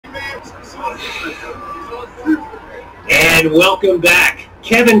And welcome back.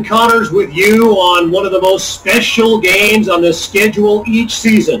 Kevin Connors with you on one of the most special games on the schedule each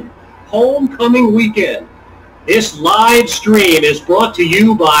season, Homecoming Weekend. This live stream is brought to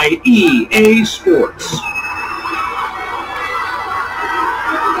you by EA Sports.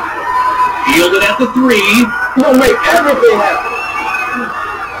 Fielded at the 3. We'll make everything happen.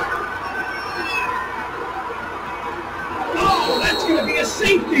 Oh, that's going to be a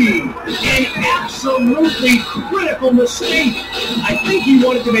safety. An absolutely critical mistake. I think he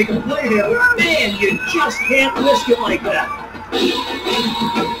wanted to make a play there, but man, you just can't risk it like that.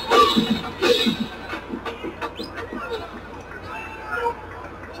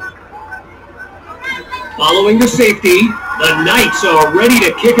 Following the safety, the Knights are ready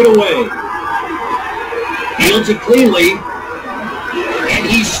to kick it away. Fields it cleanly, and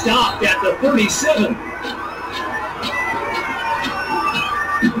he's stopped at the 37.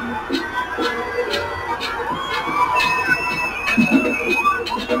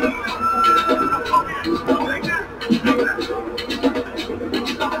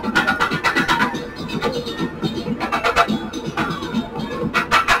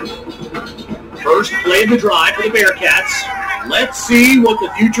 First play of the drive for the Bearcats. Let's see what the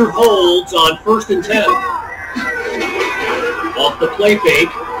future holds on 1st and 10. Off the play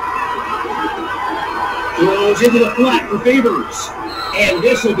fake. Throws into the flat for Favors. And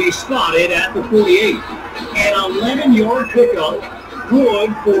this will be spotted at the 48. An 11-yard pickup.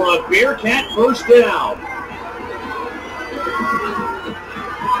 Good for a Bearcat first down.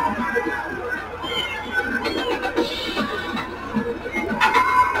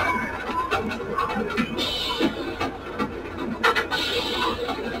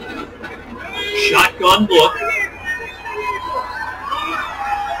 Shotgun look.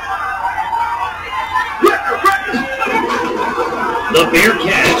 The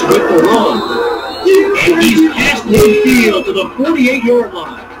Bearcats with the run. And he's past midfield to the 48-yard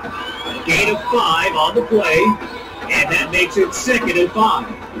line. A gain of 5 on the play, and that makes it 2nd and 5.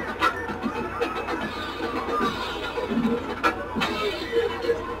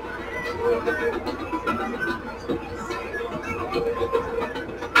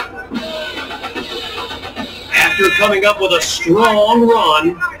 After coming up with a strong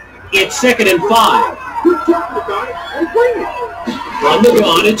run, it's 2nd and 5. From the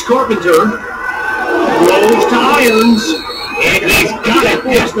gun, it's Carpenter. Throws to Irons, and he's got it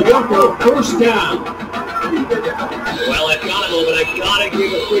past the bumper, first down. Well, I've got a moment. I've got to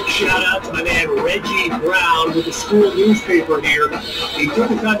give a quick shout-out to my man Reggie Brown with the school newspaper here. He took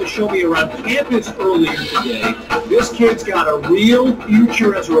the time to show me around campus earlier today. This kid's got a real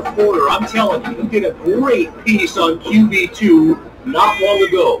future as a reporter. I'm telling you, he did a great piece on QB2 not long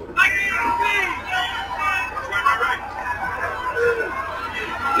ago.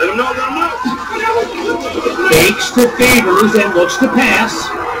 Let him know, let him know. Fakes to Favors and looks to pass.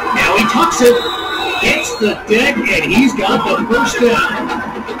 Now he tucks it, hits the deck, and he's got the first down.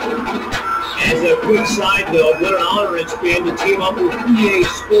 As a quick side note, what an honor it's been to team up with EA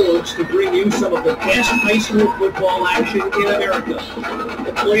Sports to bring you some of the best high school football action in America.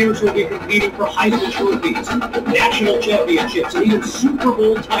 The players will be competing for Heisman trophies, national championships, and even Super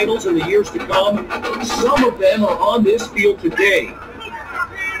Bowl titles in the years to come. Some of them are on this field today.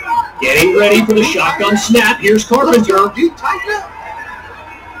 Getting ready for the shotgun snap. Here's Carpenter.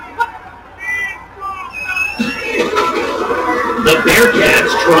 The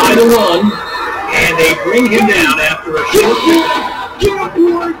Bearcats try to run, and they bring him down after a short kick.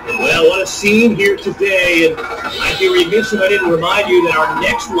 Well, what a scene here today, and I'd be remiss if I didn't remind you that our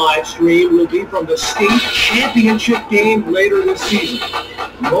next live stream will be from the state championship game later this season.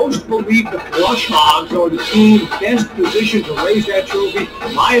 Most believe the Brush Hogs are the team best positioned to raise that trophy.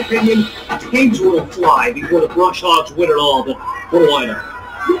 In my opinion, Tags will fly before the Brush Hogs win it all, but what do I know?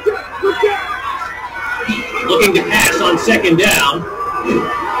 Looking to pass on 2nd down.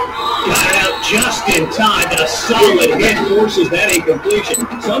 Got it out just in time, but a solid hit forces that incompletion.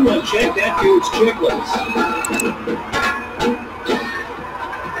 Someone check that dude's chicklets.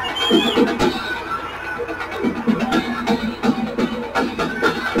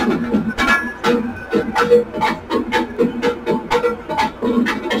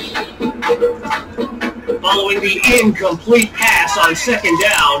 Following the incomplete pass on 2nd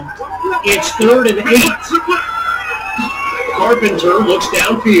down, it's 3rd and 8. Carpenter looks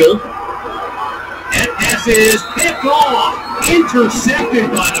downfield. That pass is picked off,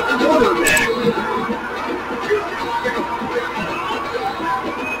 intercepted by the quarterback.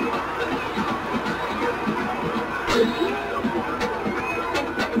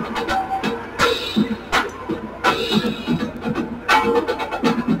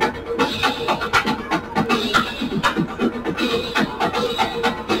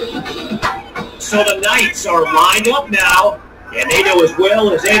 lights are lined up now, and they know as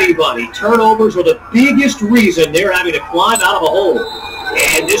well as anybody, turnovers are the biggest reason they're having to climb out of a hole.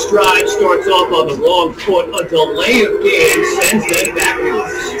 And this drive starts off on the wrong foot. A delay of game sends them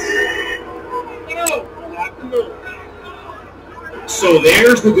backwards. So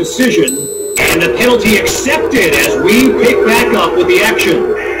there's the decision, and the penalty accepted as we pick back up with the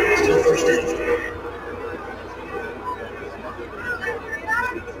action.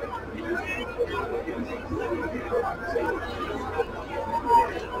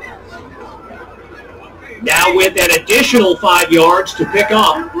 Now with an additional 5 yards to pick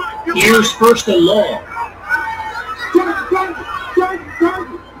up, here's first and long.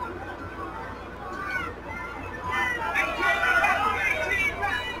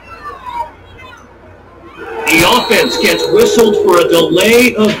 The offense gets whistled for a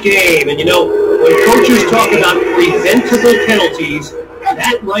delay of game. And you know, when coaches talk about preventable penalties,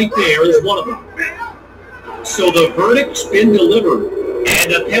 that right there is one of them. So the verdict's been delivered.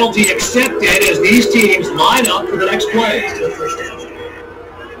 And a penalty accepted as these teams line up for the next play.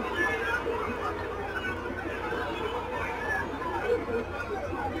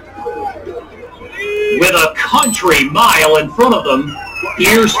 With a country mile in front of them,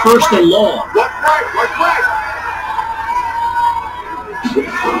 here's first and long.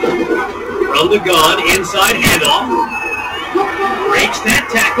 From the gun, inside handoff. Breaks that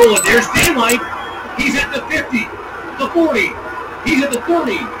tackle, and there's daylight. He's at the 50, the 40. He's at the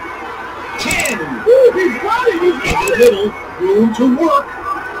 30, 10. He's running. In the middle, room to work.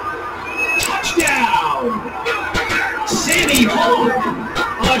 Touchdown! Sammy Hall,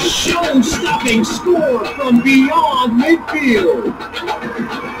 a show-stopping score from beyond midfield.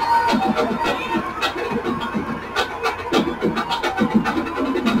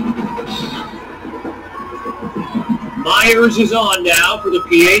 Myers is on now for the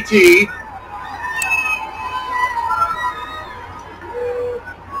PAT.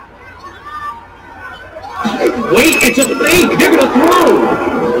 Wait, it's a fake. They're going to throw.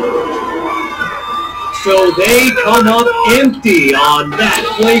 So they come up empty on that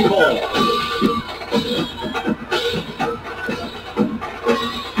play call.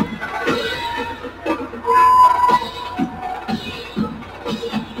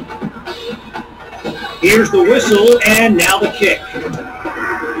 Here's the whistle, and now the kick.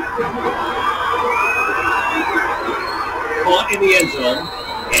 Caught in the end zone,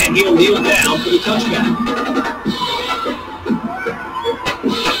 and he'll kneel down for the touchdown.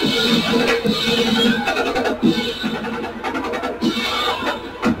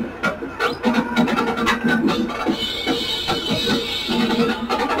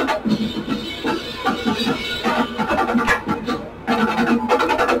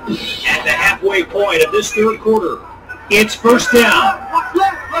 Point of this third quarter. It's first down.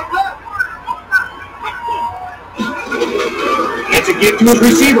 It's a give to his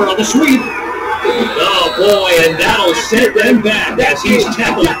receiver on the sweep. Oh boy, and that'll set them back as he's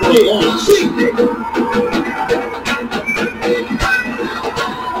tackled for a loss.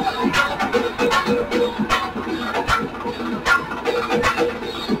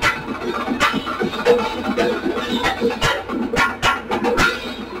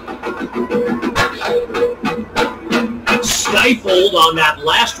 Stifled on that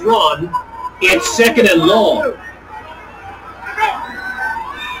last run. It's second and long.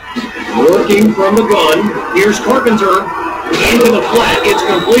 Working from the gun. Here's Carpenter. Into the flat. It's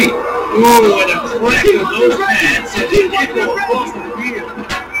complete. Ooh, and a crack of those pads sends an echo across the field.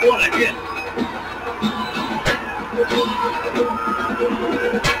 What a hit.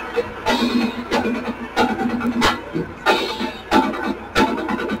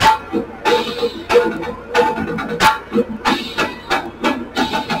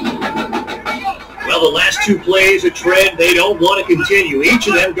 The last two plays, a trend they don't want to continue. Each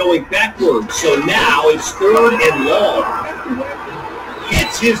of them going backwards. So now it's third and long.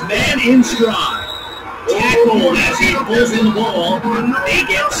 Gets his man in stride. Tackled as he pulls in the ball. They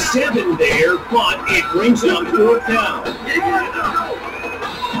get 7 there, but it brings up fourth down.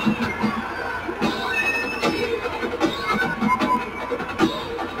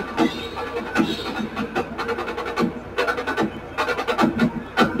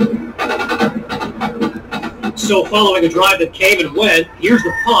 So following a drive that came and went, here's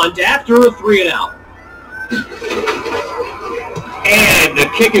the punt after a 3 and out. And the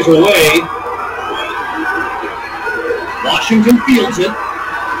kick is away. Washington fields it.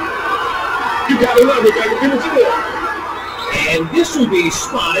 You gotta love it, baby. Give it to them. And this will be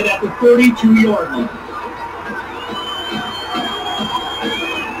spotted at the 32-yard line.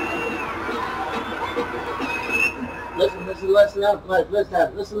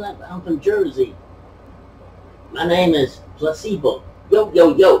 Listen, I'm from Jersey. My name is Placebo. Yo,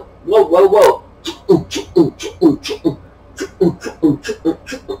 yo, yo. Whoa, whoa, whoa.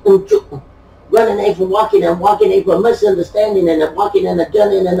 Running ain't for walking, and walking ain't for misunderstanding, and I'm walking and a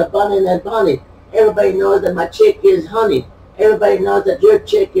gunning and a bunning and bunning. Everybody knows that my chick is honey. Everybody knows that your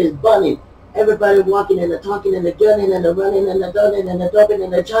chick is bunny. Everybody walking and the talking and the gunning and the running and the dunning and the dumping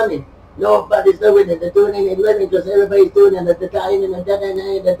and the chunning. Nobody's doing it, they're doing any living because everybody's doing it, the dying and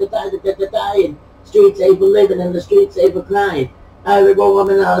the dying. Streets ain't for living and the streets ain't for crying. Every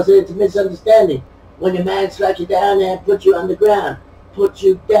woman knows it's a misunderstanding. When your man strikes you down and puts you on the ground, puts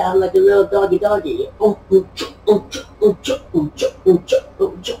you down like a little doggy.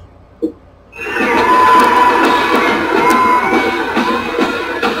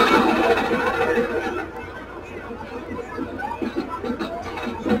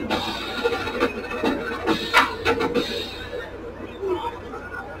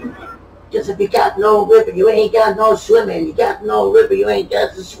 Cause if you got no river, you ain't got no swimming. You got no river, you ain't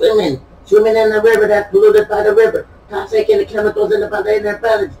got the swimming. Swimming in the river that's polluted by the river. Toxic and the chemicals in the body and their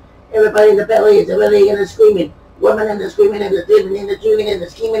bodies. Everybody in the belly is really and the screaming. Women and the screaming and the dreaming and the dreaming and the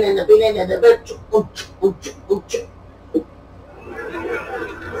scheming and the beating and the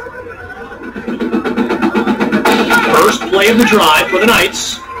First play of the drive for the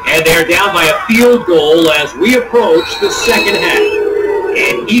Knights, and they're down by a field goal as we approach the second half.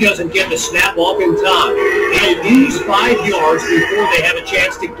 And he doesn't get the snap off in time. He'll lose 5 yards before they have a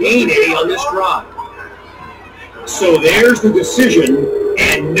chance to gain any on this drive. So there's the decision,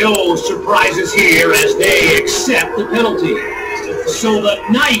 and no surprises here as they accept the penalty. So the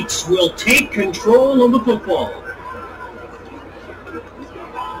Knights will take control of the football.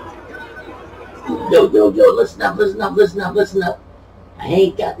 Yo, listen up. I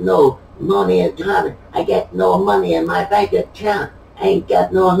ain't got no money in account. I got no money in my bank account. I ain't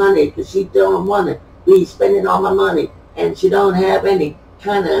got no honey because she don't want to be spending all my money. And she don't have any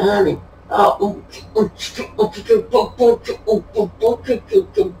kind of honey.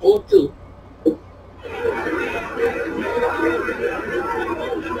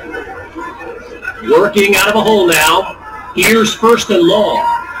 Working out of a hole now. Here's first and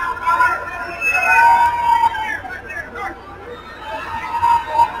long.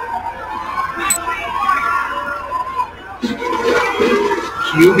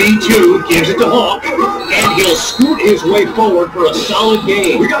 QB2 gives it to Hawk, and he'll scoot his way forward for a solid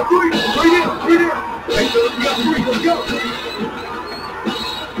gain. We got three down. Hey, Philip, we got 3, let's go.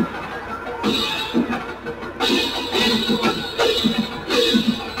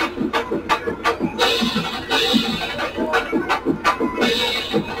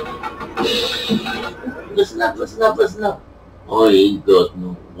 Listen up. I ain't got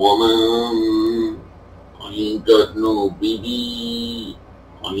no woman. I ain't got no baby.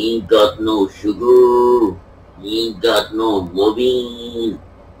 I ain't got no sugar. I ain't got no loving.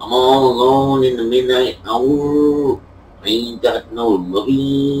 I'm all alone in the midnight hour. I ain't got no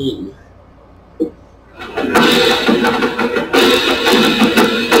loving.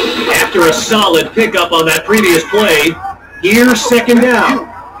 After a solid pickup on that previous play, here's second down.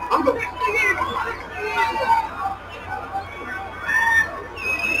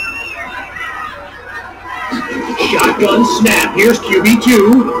 Shotgun snap. Here's QB2.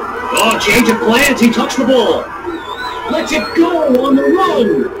 Oh, change of plans. He touched the ball. Lets it go on the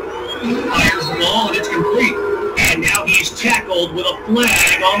run. Fires the ball, and it's complete. And now he's tackled with a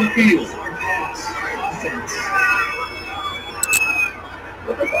flag on the field.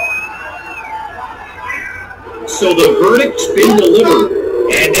 So the verdict's been delivered,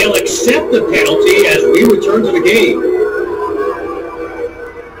 and they'll accept the penalty as we return to the game.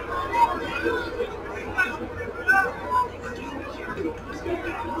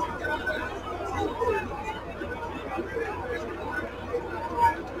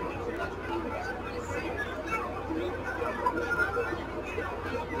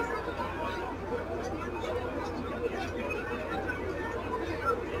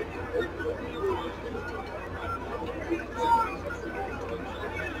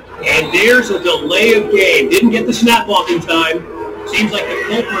 And there's a delay of game. Didn't get the snap off in time. Seems like the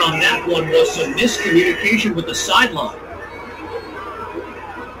culprit on that one was some miscommunication with the sideline.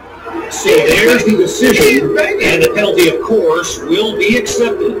 So there's the decision, and the penalty, of course, will be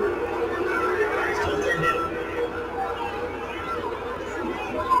accepted.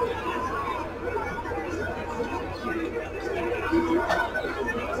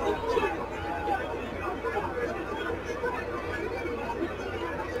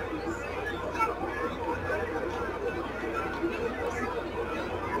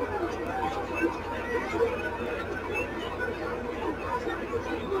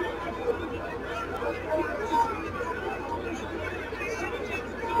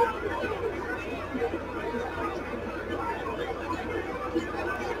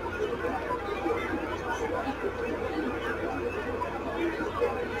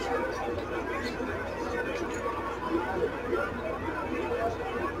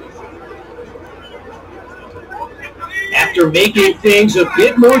 after making things a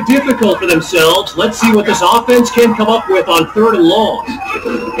bit more difficult for themselves. Let's see what this offense can come up with on 3rd and long.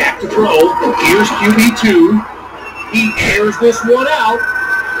 Back to throw. Here's QB2. He airs this one out.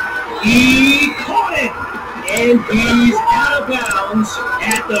 He caught it. And he's out of bounds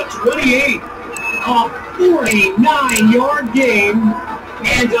at the 28. A 49-yard gain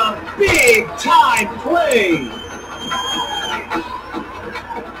and a big-time play.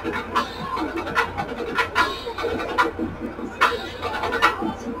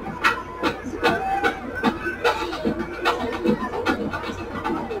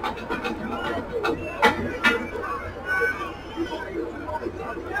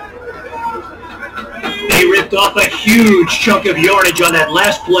 They ripped off a huge chunk of yardage on that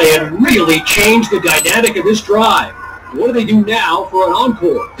last play and really changed the dynamic of this drive. What do they do now for an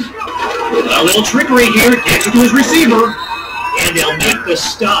encore? A little trickery here, gets it to his receiver, and they'll make the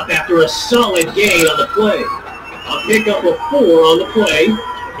stop after a solid gain on the play. A pickup of 4 on the play,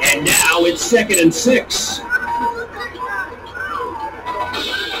 and now it's 2nd and 6.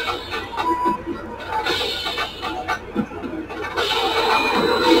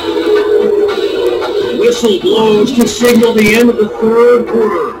 Whistle blows to signal the end of the 3rd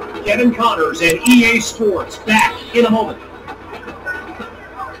quarter. Kevin Connors and EA Sports back in a moment.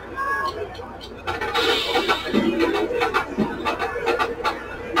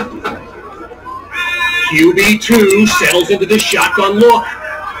 QB2 settles into the shotgun look.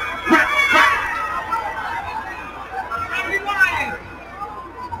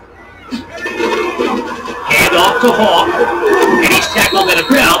 Hand off to Hawk, and he's tackled at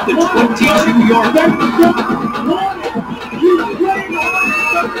about the 22-yard line.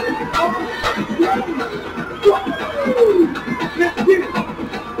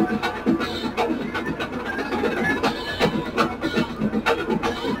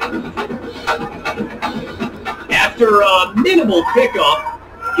 After a minimal pickup,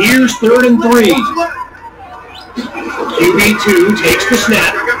 here's 3rd and 3. QB2 takes the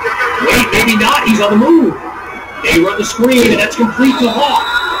snap. Wait, maybe not. He's on the move. They run the screen, and that's complete to Hawk.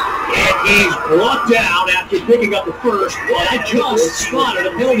 And he's brought down after picking up the first, but I just spotted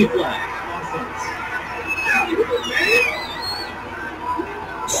a penalty flag.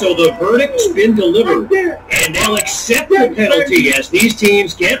 So the verdict's been delivered, and they'll accept the penalty as these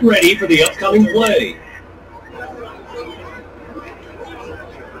teams get ready for the upcoming play.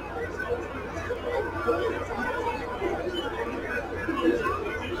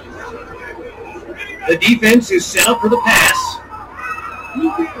 The defense is set up for the pass.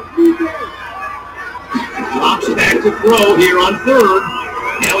 Drops back to throw here on 3rd.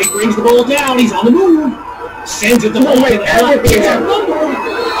 Now he brings the ball down. He's on the move. Sends it the ball to the left. It's a fumble.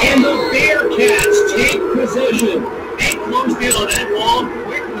 And the Bearcats take possession. They closed in on that ball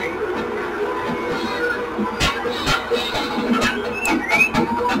quickly.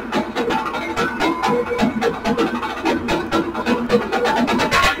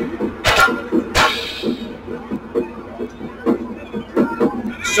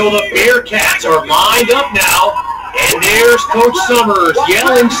 So the Bearcats are lined up now, and there's Coach Summers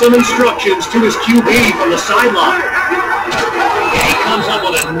yelling some instructions to his QB from the sideline. And he comes up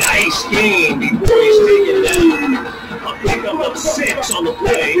with a nice game before he's taken down. A pickup of 6 on the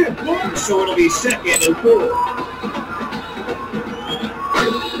play, so it'll be 2nd and 4.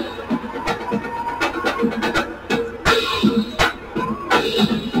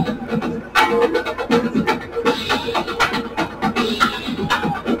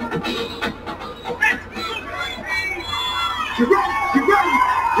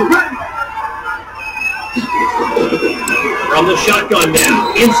 From the shotgun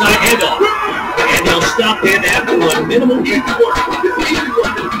now, inside handoff, and they'll stop it after a minimal kick to work.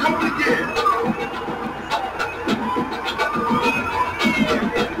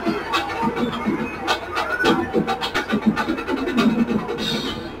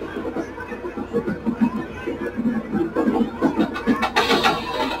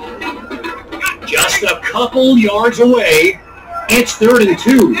 Just a couple yards away, it's 3rd and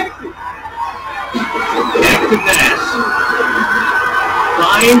 2. Back to pass.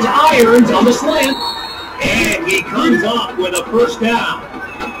 Finds Irons on the slant, and he comes up with a first down.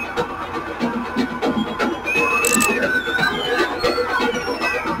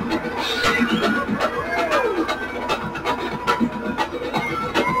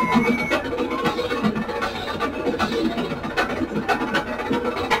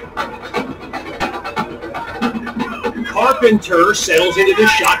 Carpenter settles into the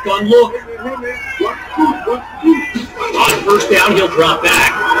shotgun look. On first down, he'll drop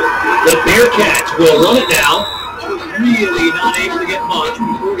back. The Bearcats will run it now. Really not able to get much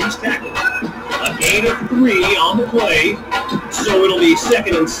before he's tackled. A Gain of 3 on the play, so it'll be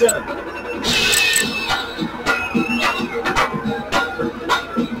 2nd and 7.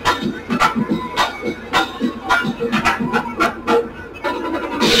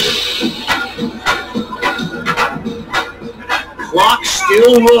 Clock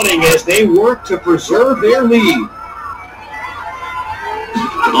still running as they work to preserve their lead.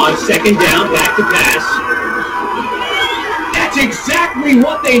 On 2nd down, back to pass. That's exactly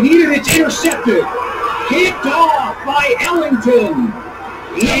what they needed. It's intercepted. Kicked off by Ellington.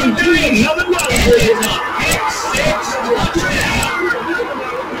 Indeed, another one is a pick-6 touchdown.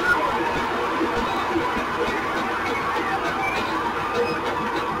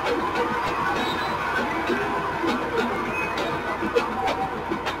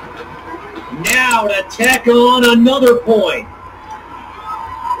 Now to tack on another point.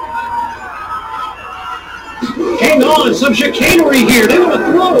 Hang on, some chicanery here. They want to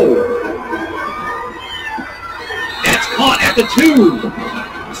throw. That's caught at the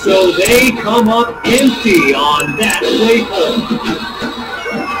 2. So they come up empty on that play call.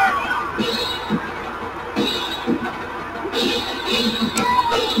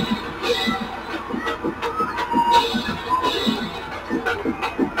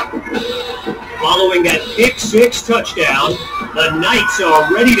 Following that pick-6 touchdown, the Knights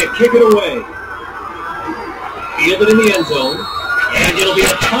are ready to kick it away. Fielded in the end zone, and it'll be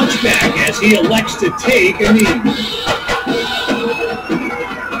a touchback as he elects to take a knee.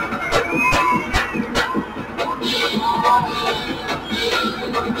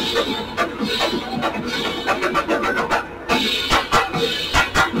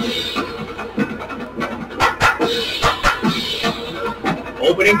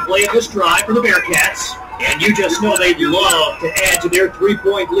 Opening play of this drive for the Bearcats, and you just know they'd love to add to their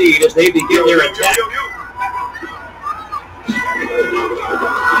 3-point lead as they begin their attack.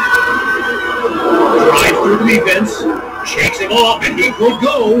 Drive through the defense, shakes him off, and he will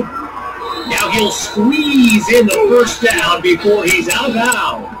go. Now he'll squeeze in the first down before he's out of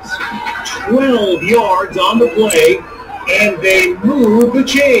bounds. 12 yards on the play, and they move the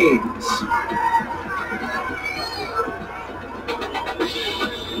chains.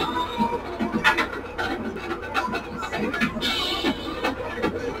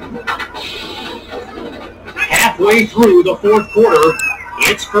 Halfway through the 4th quarter,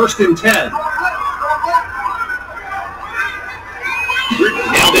 it's 1st and 10.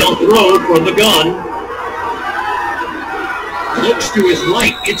 Now they'll throw from the gun. Looks to his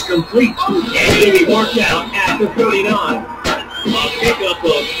right, it's complete, and he'll be marked out at the 39. A pickup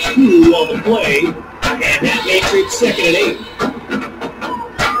of 2 on the play, and that makes it 2nd and 8.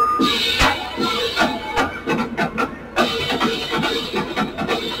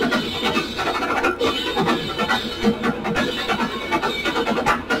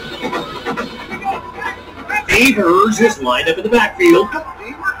 Favors is lined up in the backfield.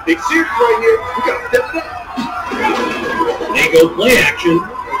 Big series right here. We got to step it up. They go play action.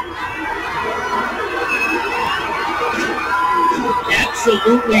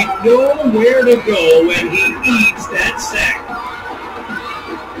 Absolutely nowhere to go, and he eats that sack.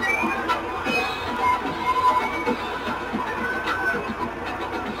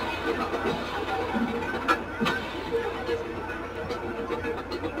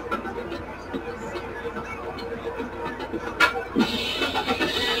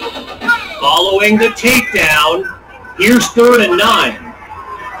 Following the takedown, here's 3rd and 9.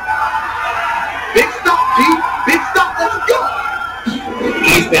 Big stop, G. Big stop. Let's go.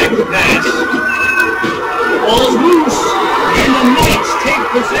 He's back to pass. Ball's loose, and the Knights take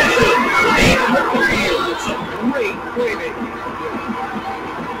possession. They flip the field with some great playmaking.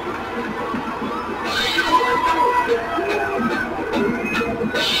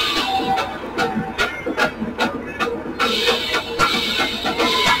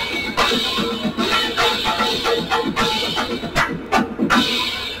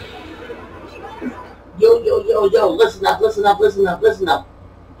 Yo, listen up.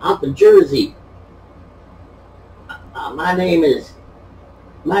 I'm from Jersey. My name is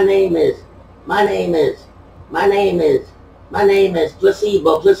Placebo.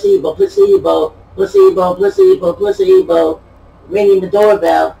 Ringing the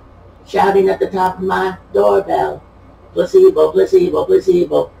doorbell, shouting at the top of my doorbell.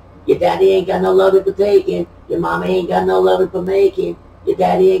 Placebo. Your daddy ain't got no loving for taking. Your mama ain't got no loving for making. Your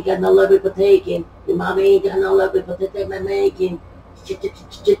daddy ain't got no loving for taking. Your mama ain't got no loving for making.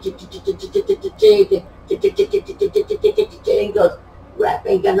 Goes, rap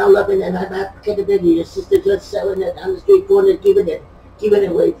ain't got no loving, and I'm not kidding. Your sister just selling it on the street corner, giving it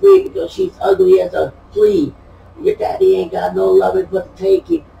away free because she's ugly as a flea. Your daddy ain't got no loving for the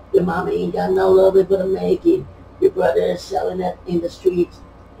taking. Your mama ain't got no love for the making. Your brother is selling it in the streets.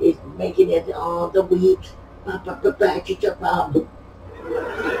 He's making it on the weeks. Back to your problem.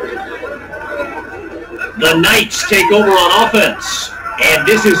 The Knights take over on offense, and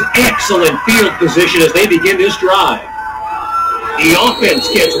this is excellent field position as they begin this drive. The offense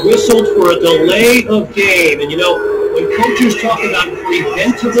gets whistled for a delay of game, and you know, when coaches talk about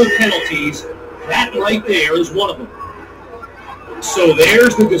preventable penalties, that right there is one of them. So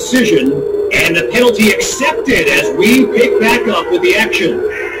there's the decision, and the penalty accepted as we pick back up with the action.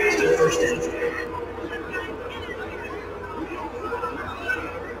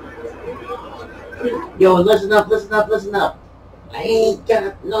 Yo, listen up, listen up, listen up. I ain't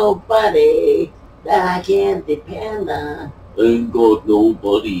got nobody that I can depend on. Ain't got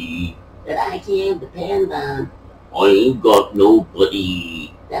nobody That I can depend on. I ain't got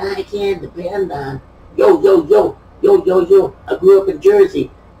nobody That I can depend on. Yo, yo, yo, yo, yo, yo. I grew up in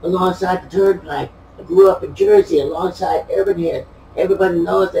Jersey alongside the Turnpike. I grew up in Jersey alongside Urban. Everybody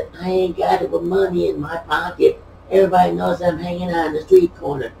knows that I ain't got it with money in my pocket. Everybody knows I'm hanging out in the street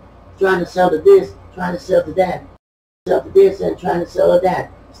corner, trying to sell to this, trying to sell to that, sell to this and trying to sell to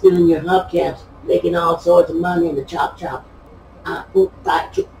that, stealing your hubcaps, making all sorts of money in the chop chop. Hoping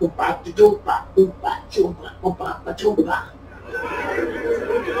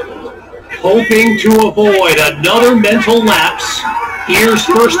to avoid another mental lapse, here's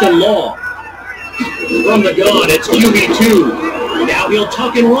first and long. From the gun, it's QB2. Now he'll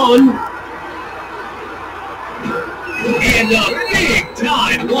tuck and run. And a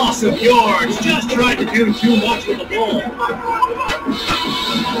big-time loss of yards. Just tried to do too much with the ball.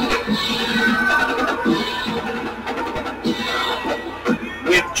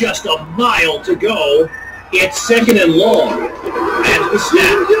 With just a mile to go, it's second and long. And the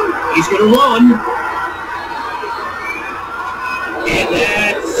snap. He's going to run. And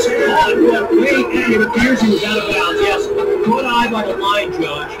that's caught. Wait, it appears he was out of bounds. Yes, good eye by the line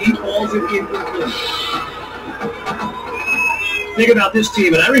judge. He calls it incomplete. Think about this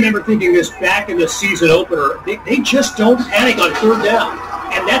team, and I remember thinking this back in the season opener. They just don't panic on third down.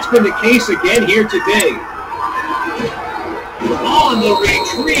 And that's been the case again here today. On the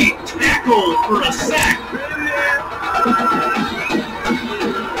retreat, tackled for a sack.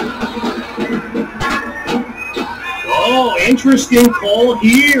 Oh, interesting call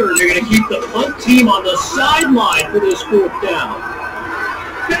here. They're going to keep the punt team on the sideline for this fourth down.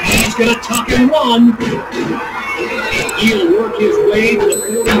 He's going to tuck and run. And he'll work his way to the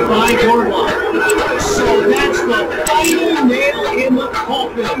 45-yard line. So that's the final nail in the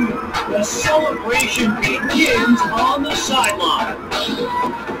coffin. The celebration begins on the sideline.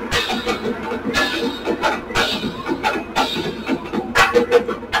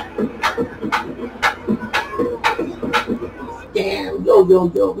 Damn, yo,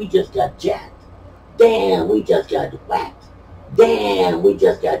 we just got jacked. Damn, we just got whacked. Damn, we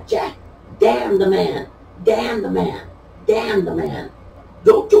just got jacked. Damn the man. Damn the man. Damn the man.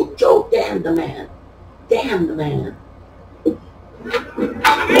 Yo, damn the man. Damn the man.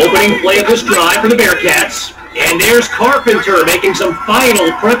 Opening play of this drive for the Bearcats. And there's Carpenter making some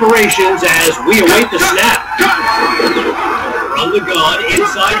final preparations as we await the snap. From the gun,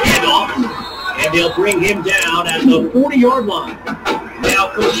 inside handoff. And they'll bring him down at the 40-yard line.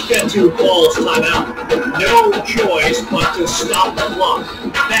 Now Coach Fetu calls timeout. No choice but to stop the clock.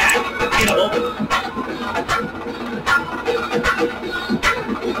 Back in a moment.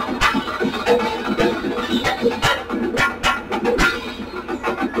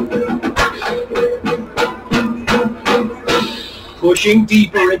 Pushing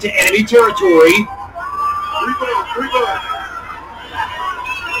deeper into enemy territory.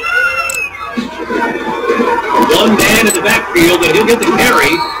 One man in the backfield, and he'll get the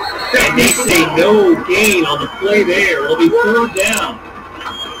carry. And they say no gain on the play there. It'll be third down.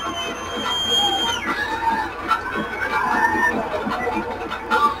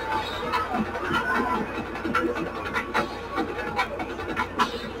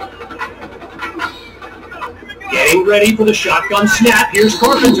 Getting ready for the shotgun snap. Here's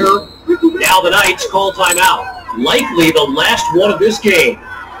Carpenter. Now the Knights call timeout. Likely the last one of this game.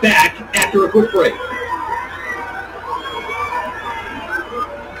 Back after a quick break.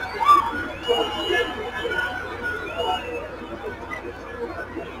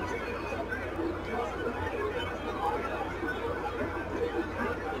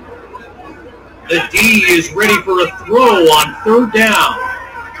 The D is ready for a throw on third down.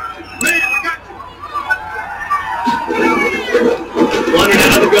 Running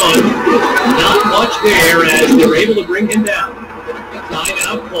out of the gun. Not much there as they're able to bring him down.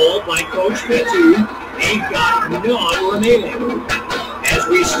 Timeout called by Coach Fetu. They've got none remaining. As as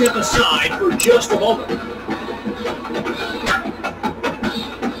we step aside for just a moment.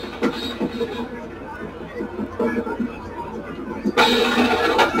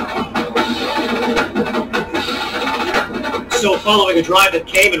 So following a drive that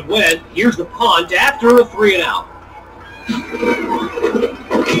came and went, here's the punt after a 3 and out. And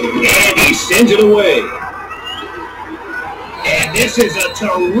he sends it away. And this is a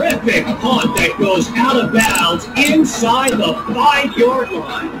terrific punt that goes out of bounds inside the 5-yard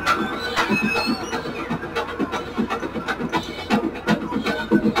line.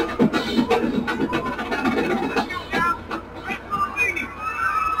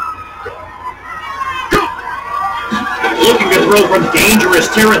 Looking to throw from dangerous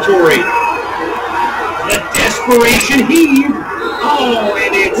territory. The desperation heave. Oh,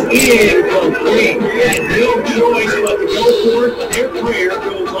 and it's incomplete. And no choice but to go for it, but their prayer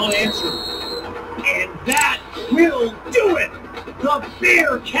goes unanswered. And that will do it. The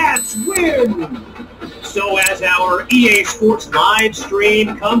Bearcats win. So as our EA Sports live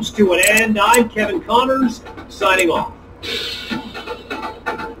stream comes to an end, I'm Kevin Connors, signing off.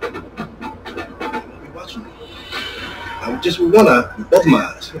 I'm just with one eye, both my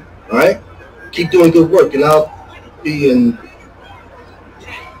eyes. All right? Keep doing good work, and I'll be in.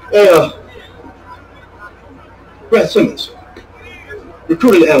 Brad Simmons,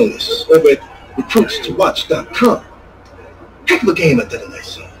 recruiting analyst over at recruitstowatch.com. Heck of a game at that tonight,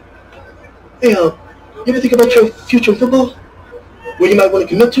 son. Hey, you ever think about your future in football? Where you might want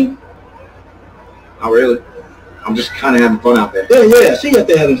to commit to? Oh, really? I'm just kind of having fun out there. Yeah, I see you out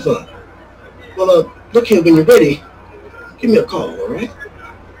there having fun. Well, look here, when you're ready, give me a call, all right?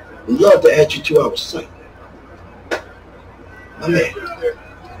 We'd love to add you to our site. My man.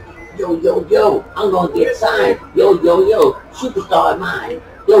 Yo, yo, yo, I'm gonna get signed. Yo, yo, yo, superstar of mine.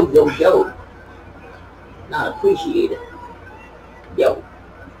 Yo, yo, yo. Not appreciated. Yo.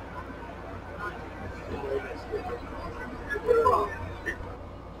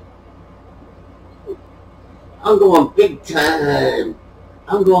 I'm going big time.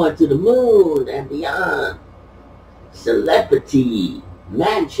 I'm going to the moon and beyond. Celebrity,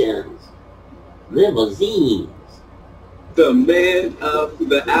 mansions, limousines. The man of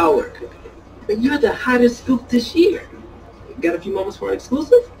the hour. And you're the hottest scoop this year. Got a few moments for an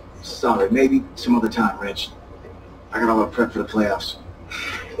exclusive? Sorry, maybe some other time, Rich. I got all the prep for the playoffs.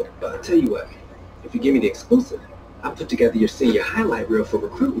 I'll tell you what, if you give me the exclusive, I'll put together your senior highlight reel for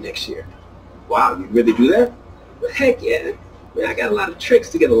recruiting next year. Wow, you really do that? Well, heck yeah. I got a lot of tricks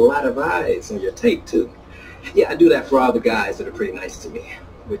to get a lot of eyes on your tape, too. Yeah, I do that for all the guys that are pretty nice to me,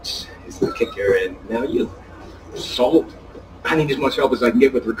 which is the kicker and now you. Sold. I need as much help as I can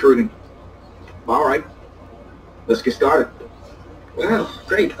get with recruiting. All right. Let's get started. Wow,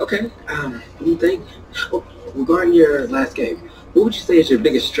 great. Okay. What do you think? Oh, regarding your last game, what would you say is your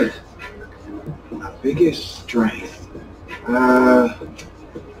biggest strength? My biggest strength? I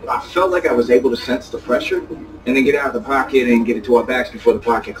felt like I was able to sense the pressure and then get out of the pocket and get it to our backs before the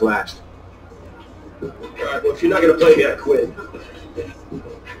pocket collapsed. All right, well, if you're not going to play me, I quit.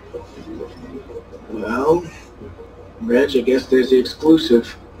 Well, Reg, I guess there's the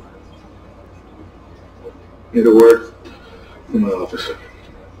exclusive. Need a word from my officer.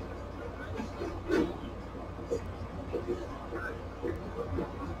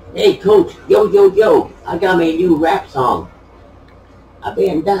 Hey, coach, yo, yo, yo, I got me a new rap song. I've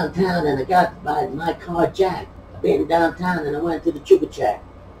been downtown and I got my car jacked. I've been downtown and I went to the Chupa Shack.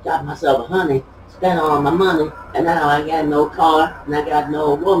 Got myself a honey, spent all my money, and now I got no car and I got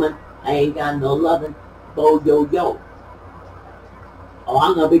no woman. I ain't got no loving. Bo, yo, yo. Oh,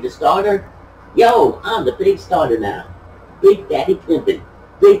 I'm gonna be the starter? Yo, I'm the big starter now. Big Daddy Pimpin'.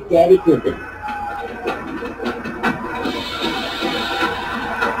 Big Daddy Pimpin'.